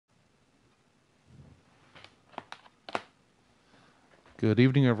Good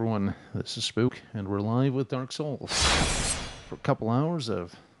evening, everyone. This is Spook, and we're live with Dark Souls for a couple hours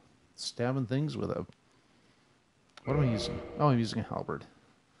of stabbing things with a... What am I using? Oh, I'm using a halberd.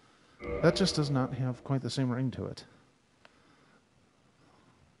 That just does not have quite the same ring to it.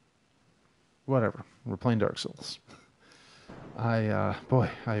 Whatever. We're playing Dark Souls.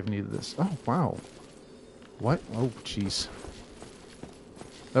 Boy, I have needed this. Oh, wow. What? Oh, jeez.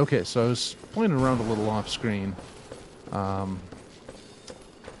 Okay, so I was playing around a little off-screen.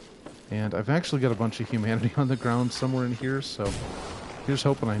 And I've actually got a bunch of humanity on the ground somewhere in here, so here's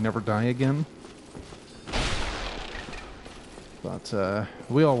hoping I never die again. But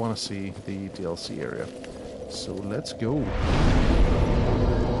we all want to see the DLC area. So let's go.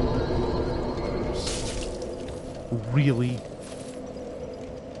 Really?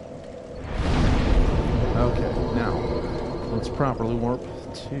 Okay, now let's properly warp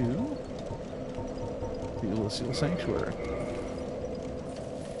to the Oolacile Sanctuary.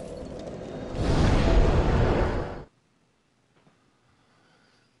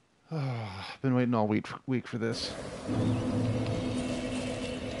 Been waiting all week for this.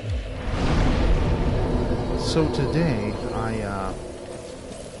 So today,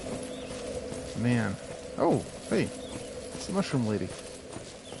 man. Oh, hey. It's the mushroom lady.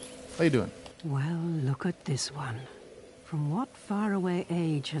 How you doing? Well, look at this one. From what faraway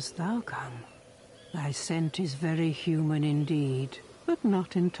age hast thou come? Thy scent is very human indeed, but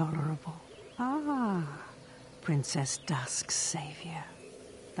not intolerable. Ah, Princess Dusk's savior.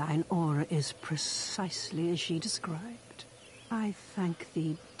 Thine aura is precisely as she described. I thank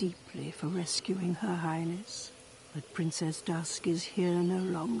thee deeply for rescuing Her Highness. But Princess Dusk is here no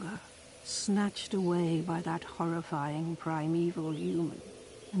longer, snatched away by that horrifying primeval human.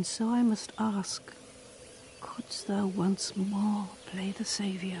 And so I must ask, couldst thou once more play the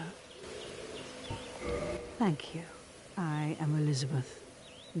savior? Thank you. I am Elizabeth,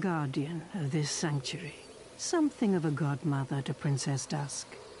 guardian of this sanctuary. Something of a godmother to Princess Dusk.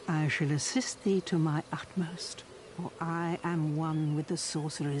 I shall assist thee to my utmost, for I am one with the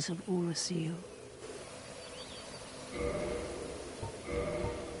sorceries of Oolacile.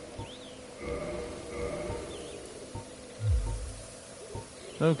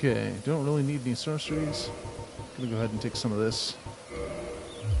 Okay, don't really need any sorceries. Gonna go ahead and take some of this.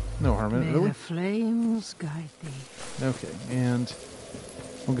 No harm in it, May really? the flames guide thee. Okay, and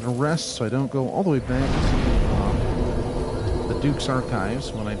I'm gonna rest so I don't go all the way back to the Duke's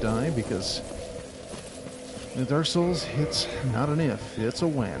Archives when I die, because in Dark Souls, it's not an if, it's a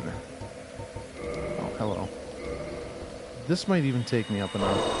when. Oh, hello. This might even take me up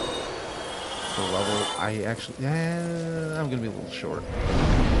enough for level. I'm gonna be a little short.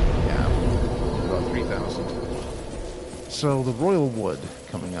 Yeah, about 3,000. So the Royal Wood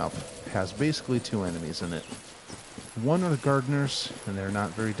coming up has basically two enemies in it. One are the gardeners, and they're not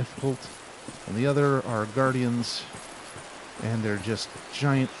very difficult, and the other are guardians, and they're just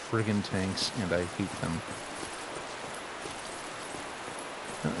giant friggin' tanks, and I hate them.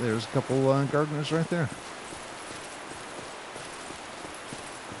 There's a couple gardeners right there.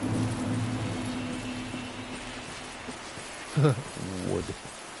 Wood.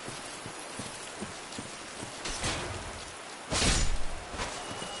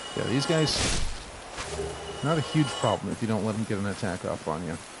 Yeah, these guys, not a huge problem if you don't let them get an attack off on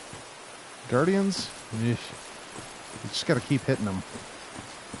you. Guardians, you just gotta keep hitting them.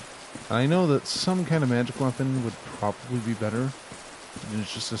 And I know that some kind of magic weapon would probably be better than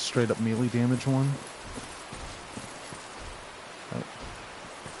just a straight up melee damage one. Oh.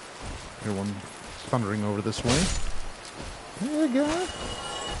 Hear one thundering over this way. There we go.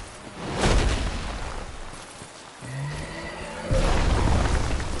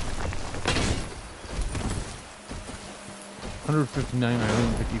 $159, I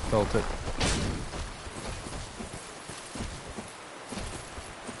don't think you felt it.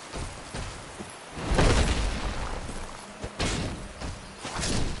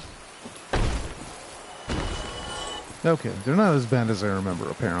 Okay, they're not as bad as I remember,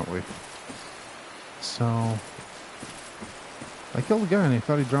 apparently. So, I killed a guy and I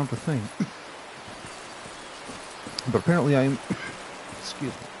thought he dropped a thing. But apparently I'm...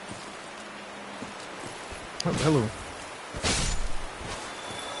 Excuse me. Oh, hello.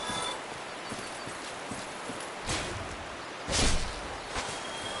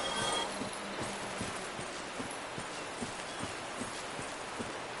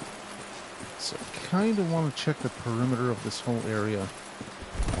 So I kind of want to check the perimeter of this whole area.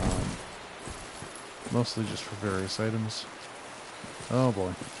 Mostly just for various items. Oh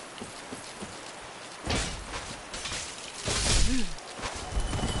boy.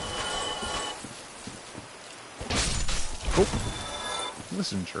 Oh.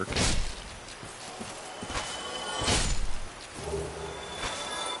 Listen, jerk.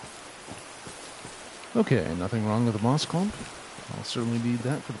 Okay, nothing wrong with the moss clump. I'll certainly need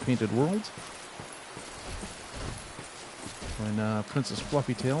that for the painted world. When Princess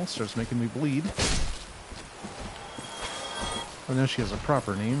Fluffytail starts making me bleed. I know she has a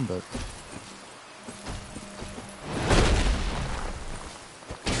proper name, but...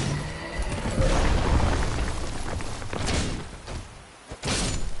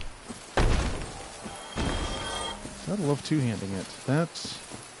 I'd love two-handing it. That's...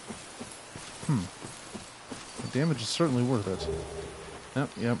 The damage is certainly worth it.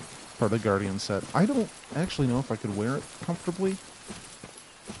 Yep. Part of the Guardian set. I don't actually know if I could wear it comfortably.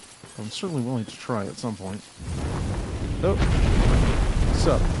 I'm certainly willing to try at some point. Oh. What's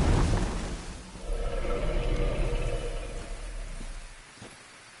up?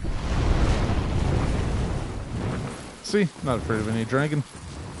 See? Not afraid of any dragon.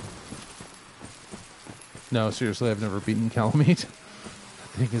 No, seriously, I've never beaten Calamite.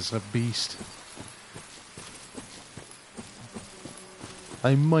 That thing is a beast.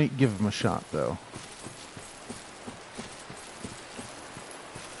 I might give him a shot, though.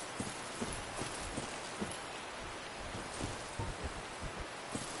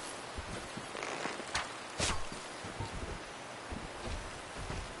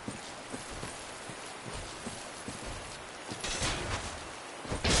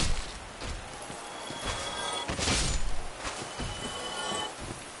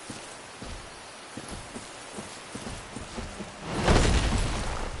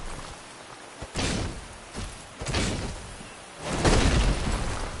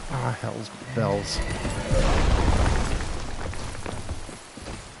 Hell's bells.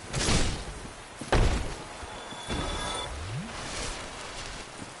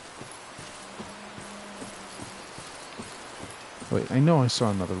 Wait, I know I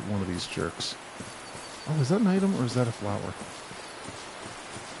saw another one of these jerks. Oh, is that an item or is that a flower?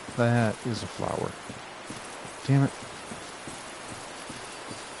 That is a flower. Damn it.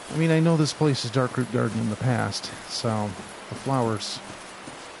 I mean, I know this place is Darkroot Garden in the past, so the flowers...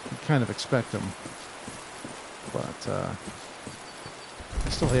 you kind of expect them, but I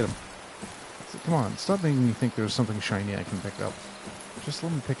still hate them. So, come on, stop making me think there's something shiny I can pick up. Just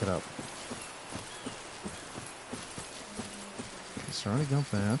let me pick it up. Okay, so I already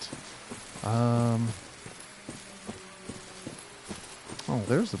got that. Oh,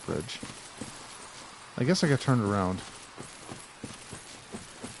 there's the bridge. I guess I got turned around.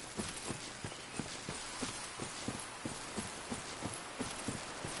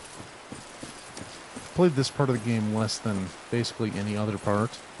 Played this part of the game less than basically any other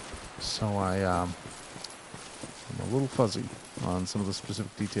part, so I'm a little fuzzy on some of the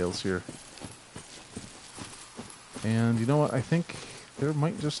specific details here. And you know what? I think there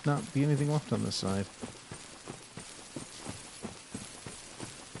might just not be anything left on this side.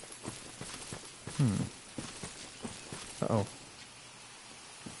 Uh-oh.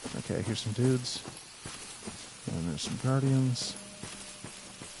 Okay, here's some dudes. And there's some guardians.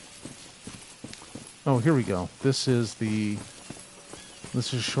 Oh, here we go. This is a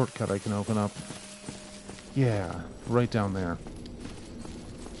shortcut I can open up. Yeah, right down there.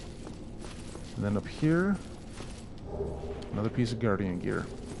 And then up here, another piece of Guardian gear.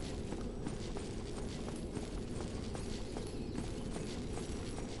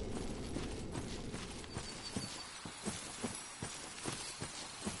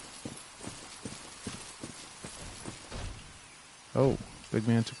 Oh, big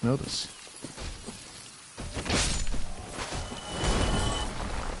man took notice.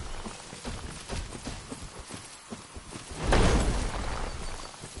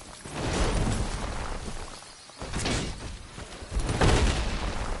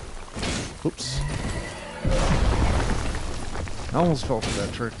 Oops. I almost fell for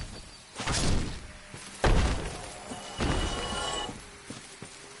that trick.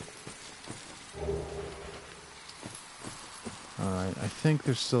 Alright, I think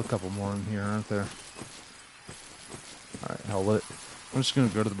there's still a couple more in here, aren't there? Alright, hell with it. I'm just going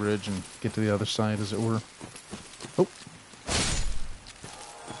to go to the bridge and get to the other side, as it were. Oh!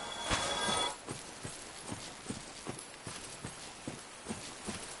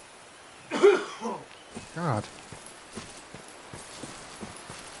 God.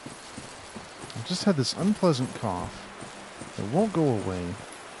 I just had this unpleasant cough. It won't go away.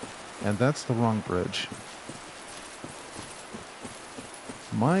 And that's the wrong bridge.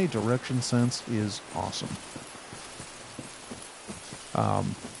 My direction sense is awesome. But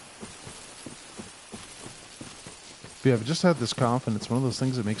yeah, I've just had this cough, and it's one of those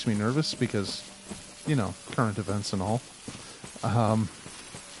things that makes me nervous because, you know, current events and all.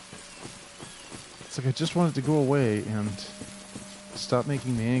 It's like I just want it to go away and stop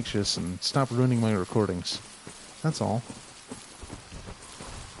making me anxious and stop ruining my recordings. That's all.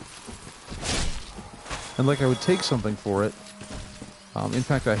 And like I would take something for it. In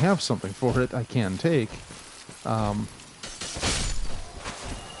fact, I have something for it I can take. It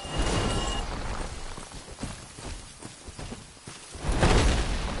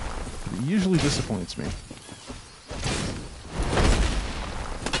usually disappoints me.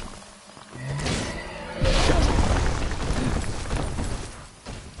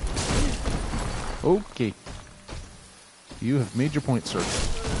 Okay. You have made your point, sir.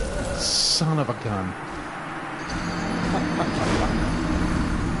 Son of a gun.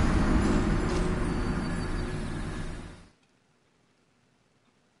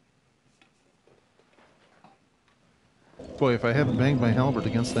 Boy, if I hadn't banged my halberd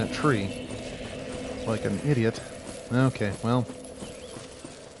against that tree like an idiot. Okay, well,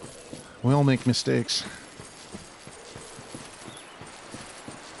 we all make mistakes.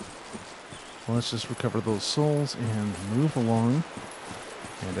 Let's just recover those souls and move along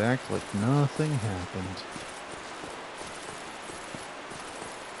and act like nothing happened.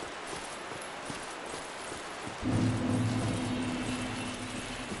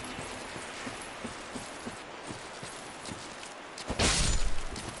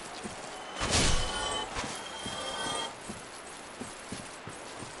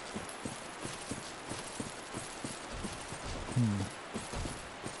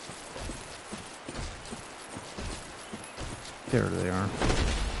 There they are.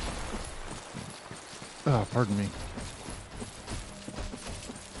 Oh, pardon me.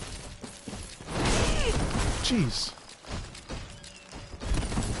 Jeez.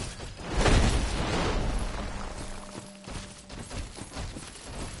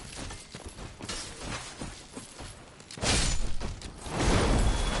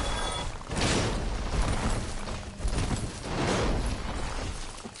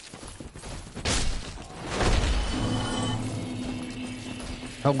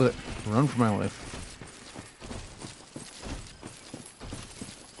 Hell with it. Run for my life.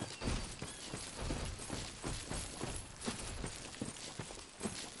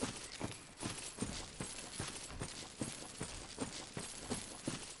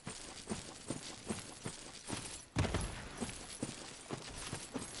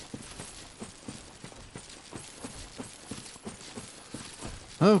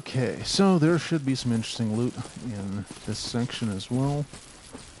 Okay, so there should be some interesting loot in this section as well.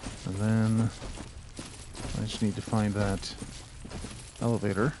 And then I just need to find that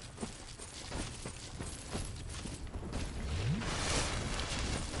elevator.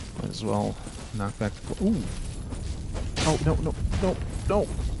 Might as well knock back the... Ooh! Oh, no, no, no, no!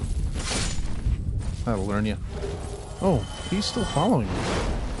 That'll learn you. Oh, he's still following me.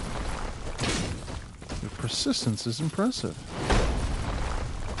 Your persistence is impressive.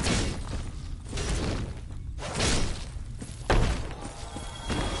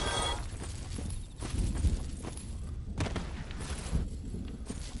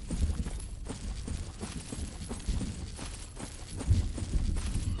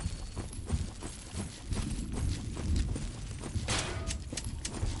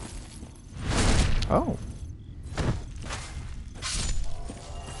 Oh.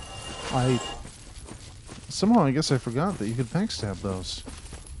 Somehow I guess I forgot that you could backstab those.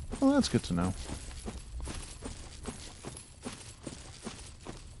 Well, that's good to know.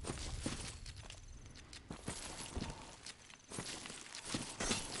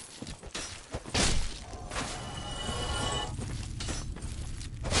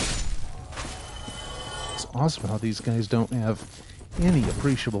 It's awesome how these guys don't have any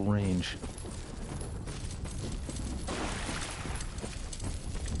appreciable range.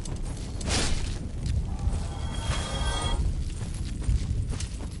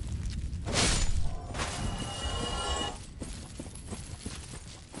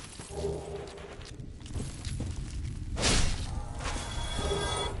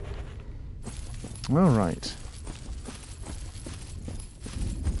 All right.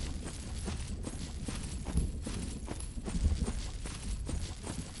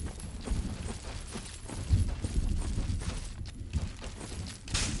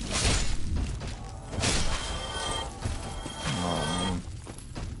 Oh, man.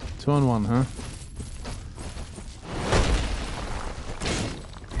 2 on 1, huh?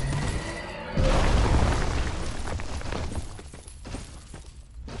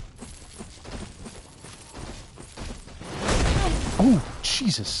 Oh,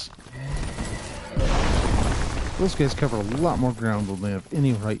 Jesus. Those guys cover a lot more ground than they have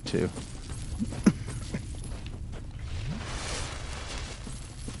any right to.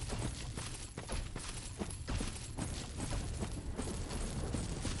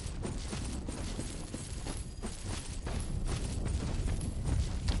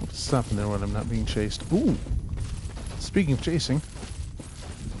 stopping there when I'm not being chased. Ooh! Speaking of chasing...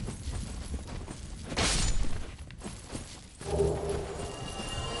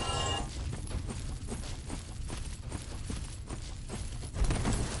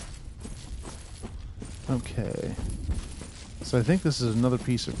 Okay. So I think this is another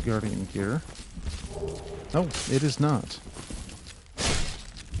piece of Guardian gear. Oh, it is not.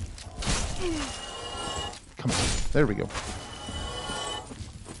 Come on. There we go.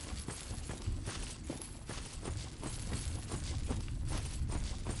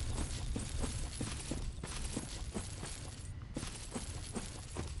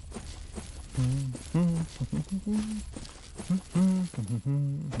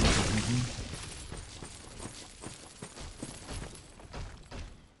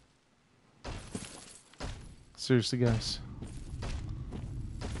 Seriously, guys.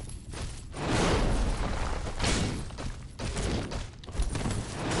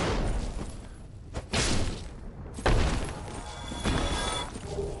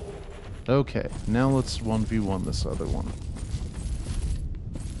 Okay, now let's 1v1 this other one.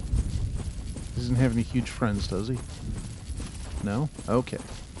 He doesn't have any huge friends, does he? No? Okay.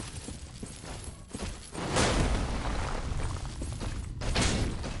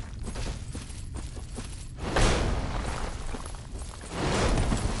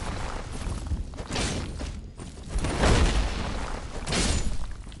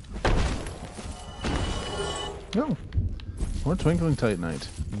 Oh, more Twinkling Titanite.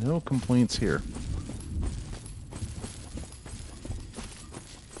 No complaints here.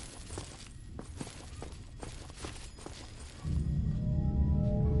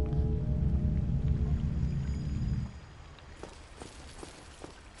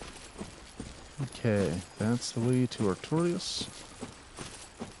 Okay, that's the way to Artorias.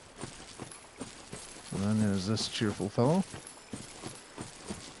 And then there's this cheerful fellow.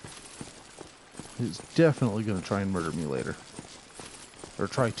 He's definitely going to try and murder me later. Or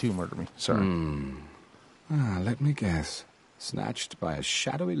try to murder me, sorry. Let me guess. Snatched by a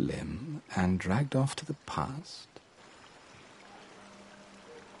shadowy limb and dragged off to the past?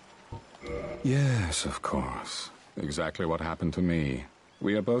 Yes, of course. Exactly what happened to me.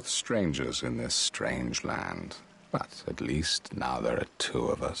 We are both strangers in this strange land. But at least now there are two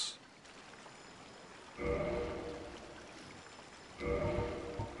of us.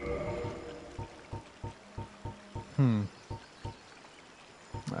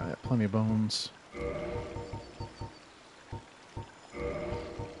 I got plenty of bones.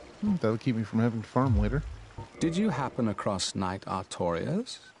 That'll keep me from having to farm later. Did you happen across Knight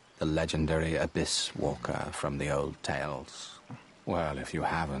Artorias? The legendary abyss walker from the old tales? Well, if you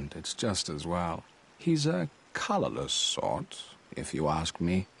haven't, it's just as well. He's a colorless sort, if you ask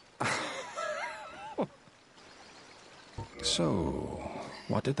me. So,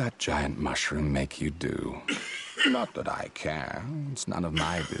 what did that giant mushroom make you do? Not that I care. It's none of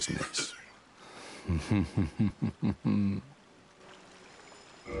my business.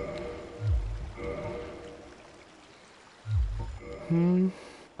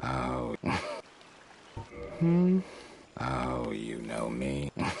 Oh. Oh, you know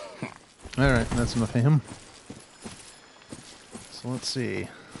me. Alright, that's enough of him. So let's see.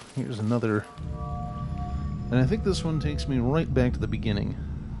 Here's another. And I think this one takes me right back to the beginning.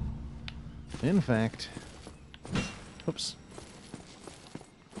 In fact... Oops.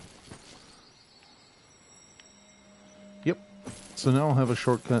 Yep. So now I'll have a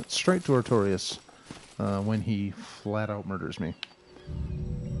shortcut straight to Artorias when he flat out murders me.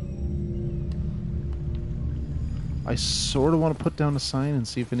 I sort of want to put down a sign and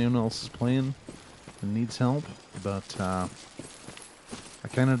see if anyone else is playing and needs help, but I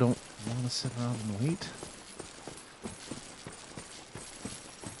kind of don't want to sit around and wait.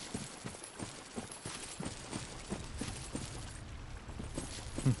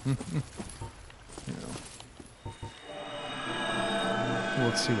 You know.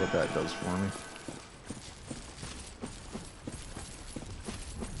 Let's see what that does for me.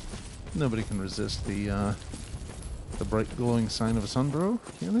 Nobody can resist the bright glowing sign of a sunbro,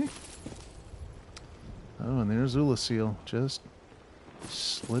 can they? Oh, and there's Oolacile, just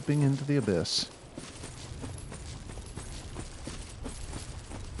slipping into the abyss.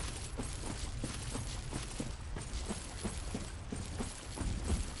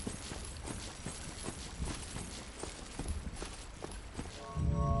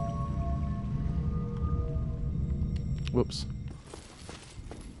 Whoops.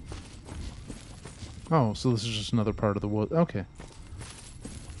 Oh, so this is just another part of the wood. Okay.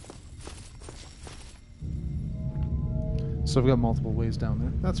 So I've got multiple ways down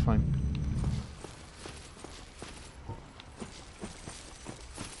there. That's fine.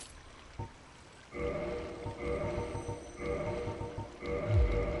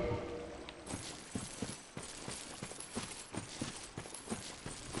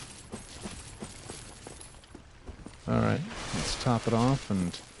 top it off,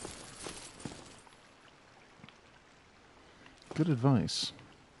 and good advice.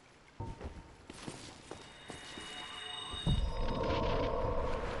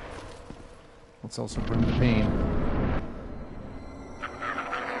 Let's also bring the pain.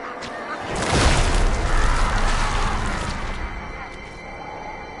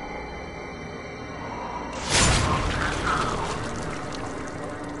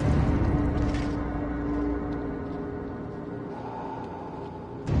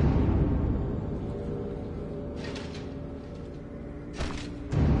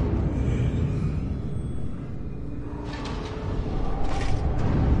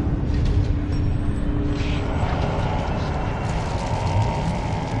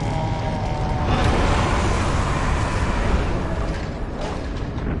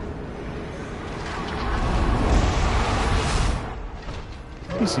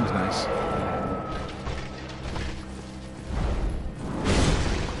 He seems nice.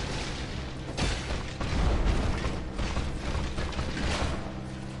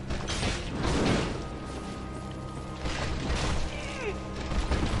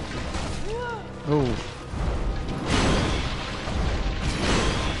 Oh.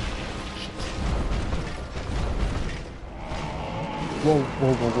 Whoa,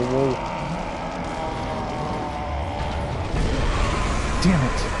 whoa, whoa, whoa, whoa. Damn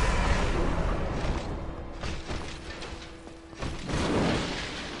it.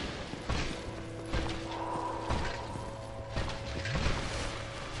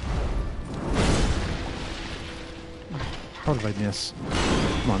 How did I miss?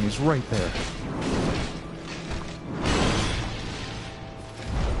 Come on, he's right there.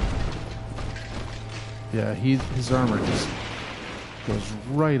 Yeah, his armor just goes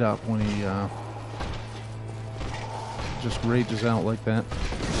right up when he just rages out like that.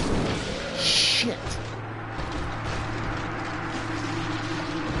 Shit!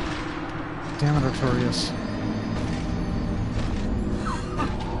 Damn it, Artorias.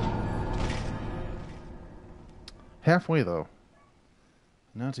 Halfway, though.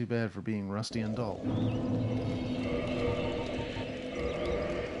 Not too bad for being rusty and dull.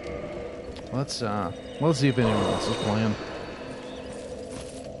 Let's see if anyone else is playing.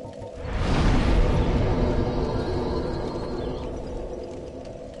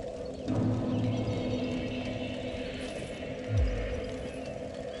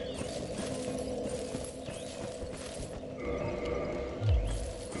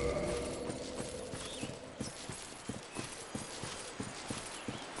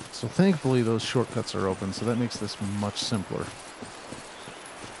 So thankfully those shortcuts are open, so that makes this much simpler.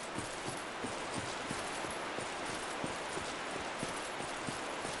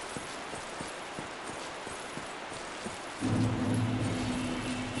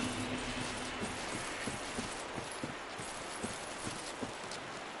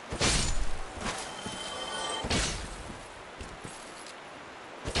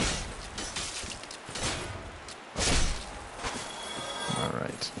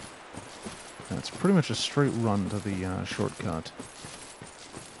 Pretty much a straight run to the shortcut,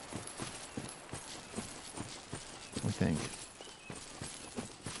 I think.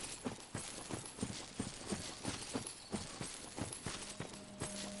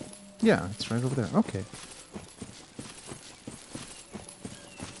 Yeah, it's right over there. Okay.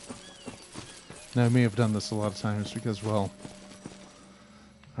 Now, I may have done this a lot of times because, well,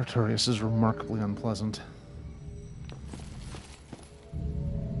 Artorias is remarkably unpleasant.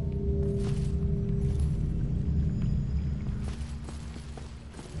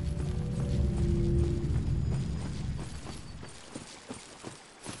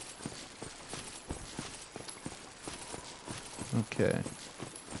 Okay.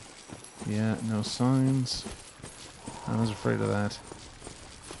 Yeah, no signs. I was afraid of that.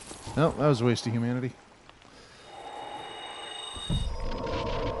 No, that was a waste of humanity.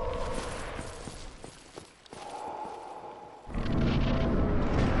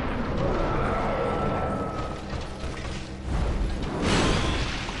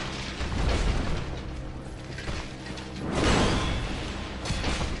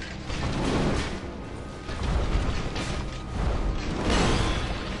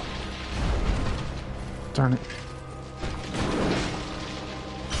 Darn it.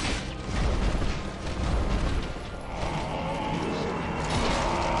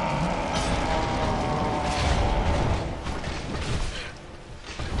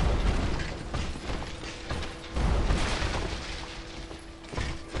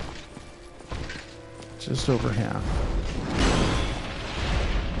 Just over half.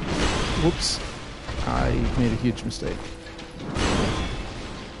 Whoops. I made a huge mistake.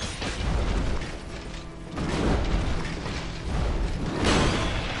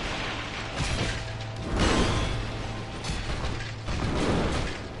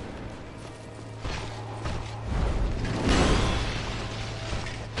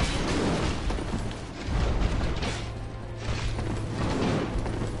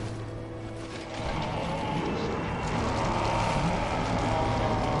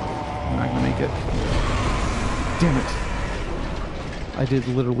 it. Damn it. I did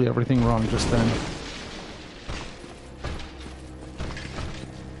literally everything wrong just then.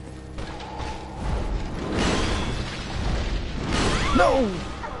 No!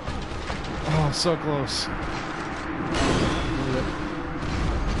 Oh, so close.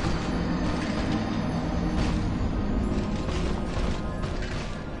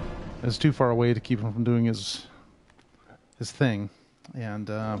 I was too far away to keep him from doing his thing. And,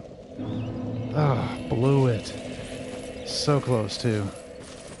 blew it. So close, too.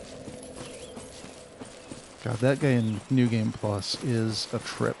 God, that guy in New Game Plus is a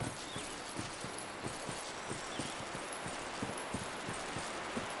trip.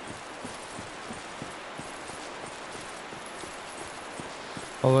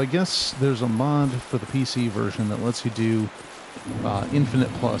 Although I guess there's a mod for the PC version that lets you do Infinite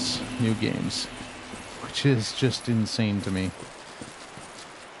Plus new games, which is just insane to me.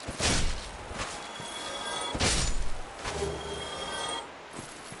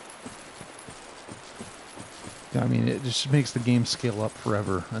 I mean, it just makes the game scale up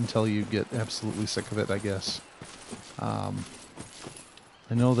forever until you get absolutely sick of it, I guess. I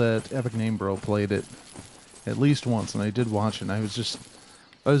know that Epic Name Bro played it at least once, and I did watch it, and I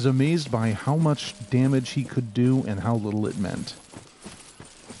was amazed by how much damage he could do and how little it meant.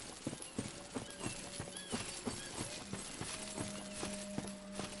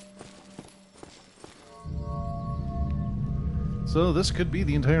 So this could be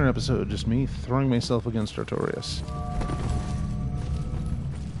the entire episode, just me throwing myself against Artorias.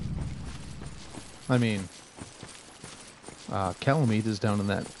 I mean, Calamite is down in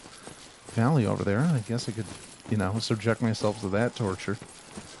that valley over there. I guess I could, subject myself to that torture.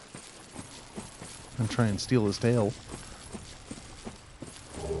 And try and steal his tail.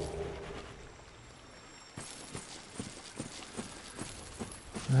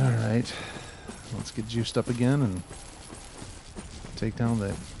 Alright. Let's get juiced up again and take down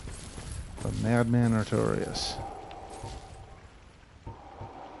the madman Artorias.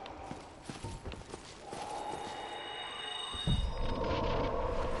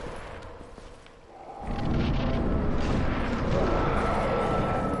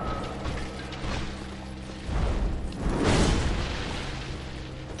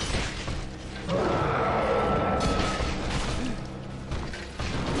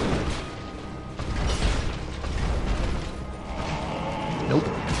 Nope.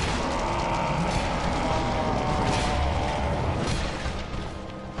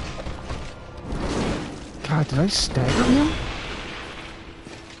 God, did I stagger him?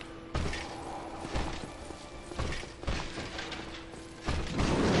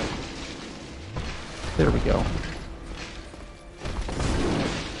 There we go.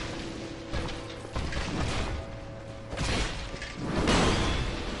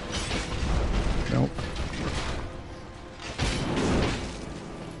 Nope.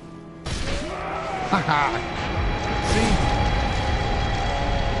 Haha! See?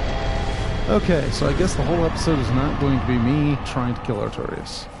 Okay, so I guess the whole episode is not going to be me trying to kill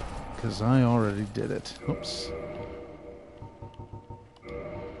Artorias. Because I already did it. Oops.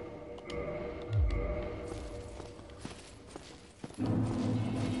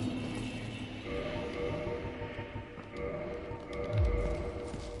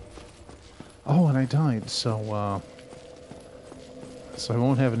 Oh, and I died, so I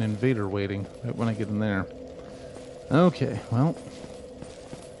won't have an invader waiting right when I get in there. Okay, well.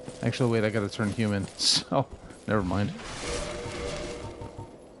 Actually, wait, I gotta turn human, so never mind.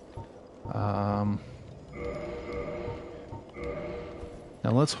 Now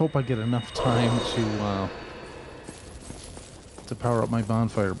let's hope I get enough time to power up my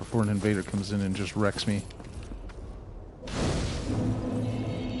bonfire before an invader comes in and just wrecks me.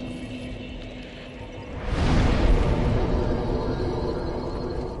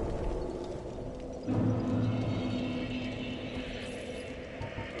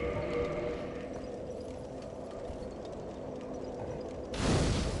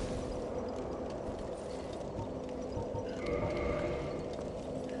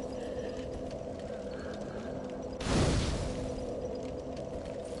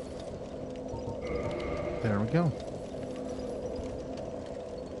 There we go.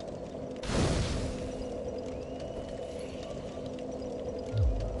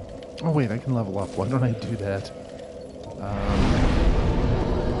 Oh wait, I can level up. Why don't I do that?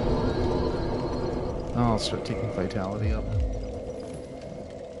 I'll start taking vitality up.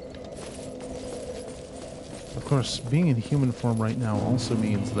 Of course, being in human form right now also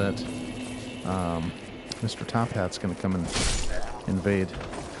means that Mr. Top Hat's going to come and invade.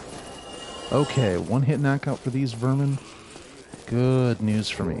 Okay, one hit knockout for these vermin. Good news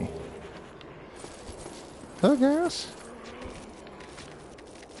for me. I guess.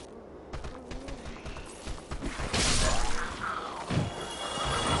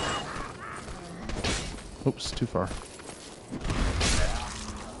 Oops, too far.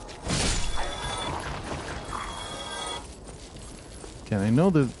 Okay, I know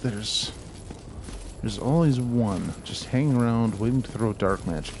that there's always one just hanging around waiting to throw dark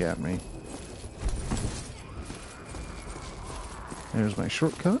magic at me. There's my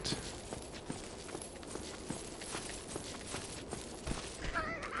shortcut.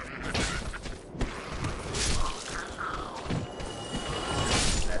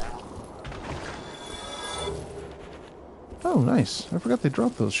 Oh, nice. I forgot they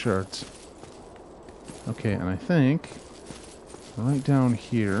dropped those shards. Okay, and I think right down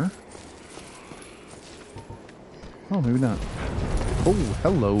here. Oh, maybe not. Oh,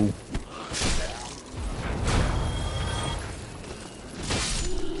 hello.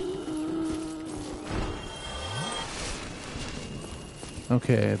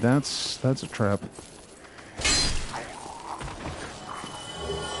 Okay, that's a trap.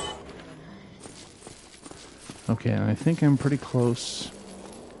 Okay, and I think I'm pretty close.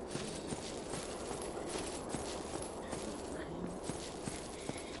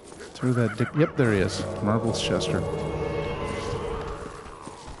 Through that yep, there he is. Marvelous Chester.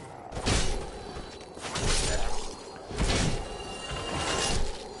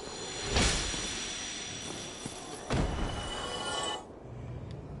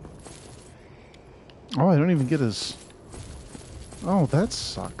 Oh, I don't even get his... Oh, that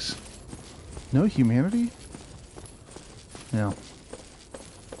sucks. No humanity? Yeah.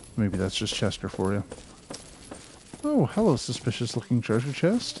 Maybe that's just Chester for you. Oh, hello, suspicious-looking treasure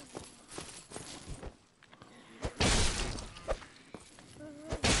chest.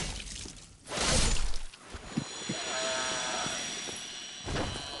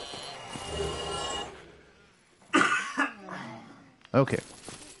 Okay.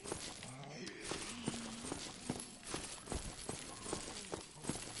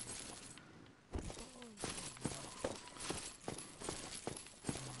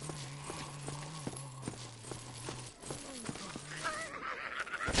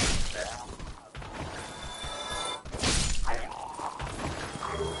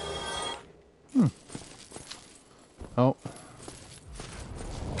 Oh.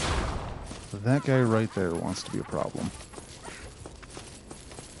 That guy right there wants to be a problem.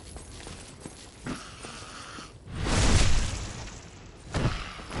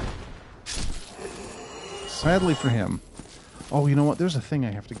 Sadly for him. Oh, you know what? There's a thing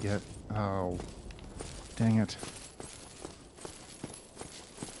I have to get. Oh. Dang it.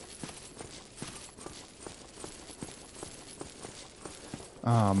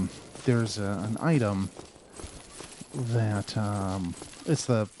 There's an item that, it's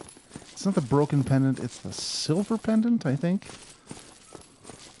not the broken pendant, it's the silver pendant, I think.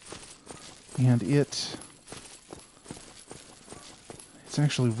 And it's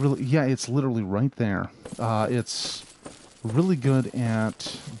actually really, yeah, it's literally right there. It's really good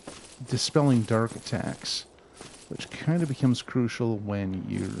at dispelling dark attacks, which kind of becomes crucial when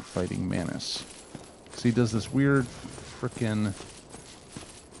you're fighting Manus. Because he does this weird frickin'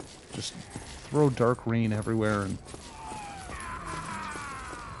 just throw dark rain everywhere, and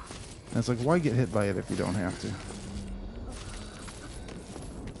it's like, why get hit by it if you don't have to?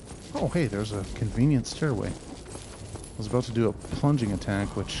 Oh, hey, there's a convenient stairway. I was about to do a plunging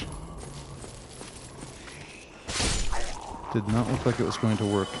attack, which did not look like it was going to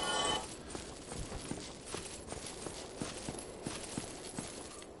work.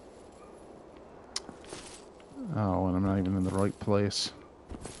 Oh, and I'm not even in the right place.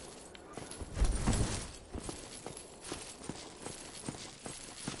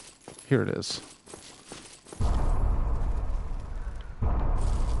 Here it is.